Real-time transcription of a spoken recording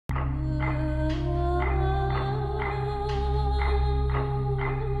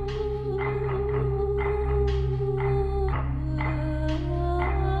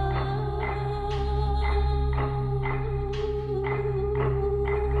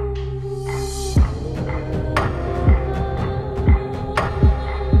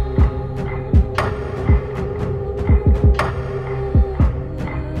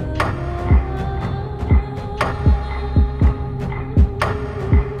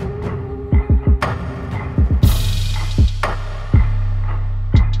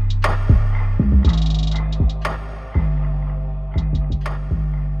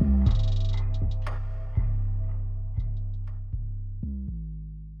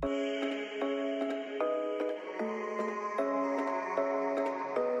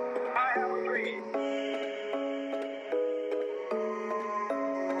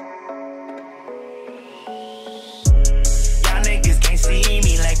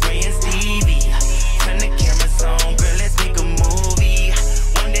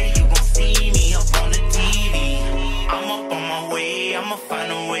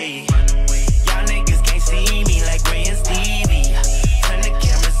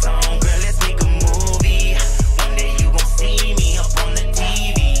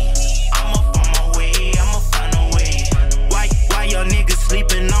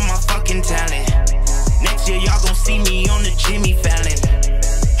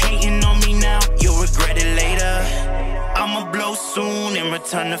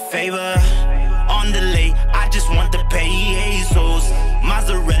return the favor. On the late, I just want the pesos.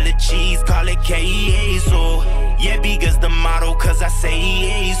 Mozzarella cheese, call it queso. Jebiga's the motto, cause I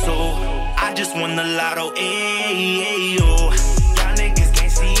say so. I just won the lotto, ayo. Y'all niggas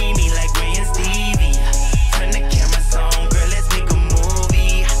can't see me like Ray and Stevie. Turn the cameras on, girl, let's make a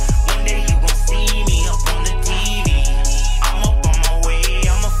movie. One day you gon' see me up on the TV. I'm up on my way,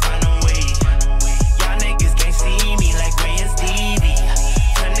 I'ma find a way. Y'all niggas can't see me like Ray and Stevie.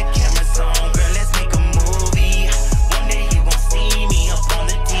 Turn the cameras on, girl, let's make a movie. One day you gon' see me up on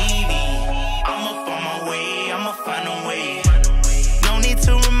the TV. I'm up on my way, I'ma find a way. No need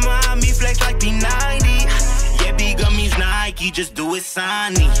to remind me, flex like P90. Jebiga means Nike, just do it,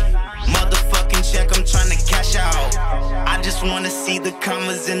 sign me. Motherfucking check, I'm tryna cash out. I just wanna see the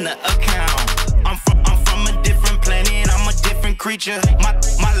commas in the account. I'm from a different planet, I'm a different creature. My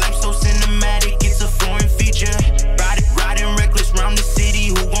life so cinematic, it's a foreign feature. Riding reckless round the city,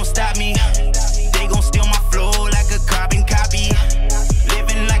 who gon' stop me? They gon' steal my flow like a carbon copy.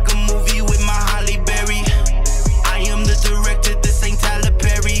 Living like a movie with my Holly Berry. I am the director, this ain't Tyler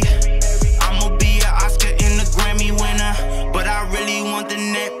Perry. I'ma be an Oscar and a Grammy winner, but I really want the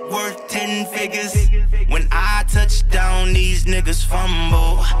net worth 10 figures. When I touch down, these niggas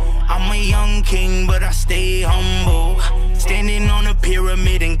fumble. I'm a young king, but I stay humble. Standing on a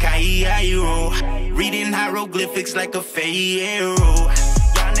pyramid in Cairo, reading hieroglyphics like a pharaoh.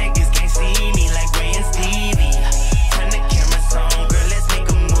 Y'all niggas can't see me like Ray and Stevie. Turn the cameras on, girl, let's make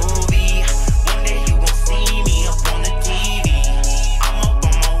a movie. One day you gon' see me up on the TV. I'm up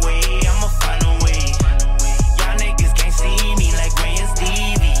on my way, I'ma find a way. Y'all niggas can't see me like Ray and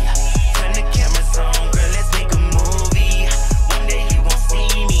Stevie. Turn the cameras on, girl, let's make a movie. One day you gon' see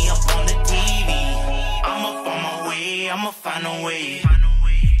me up on the TV. I'm up on my way, I'ma find a way.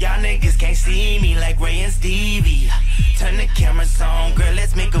 Y'all niggas can't see me like Ray and Stevie. Turn the cameras on, girl,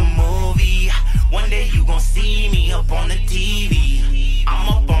 let's make a movie. One day you gon' see me up on the TV. I'm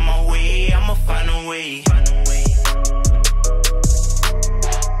up on my way, I'ma find a way. I'm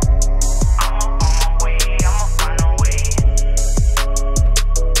up on my way, I'ma find a way.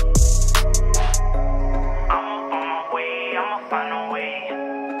 I'm up on my way, I'ma find a way.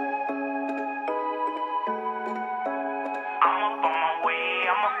 I'm up on my way,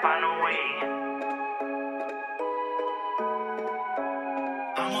 I'ma find a way.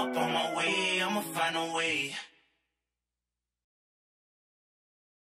 I'm up on my way, I'ma find a way.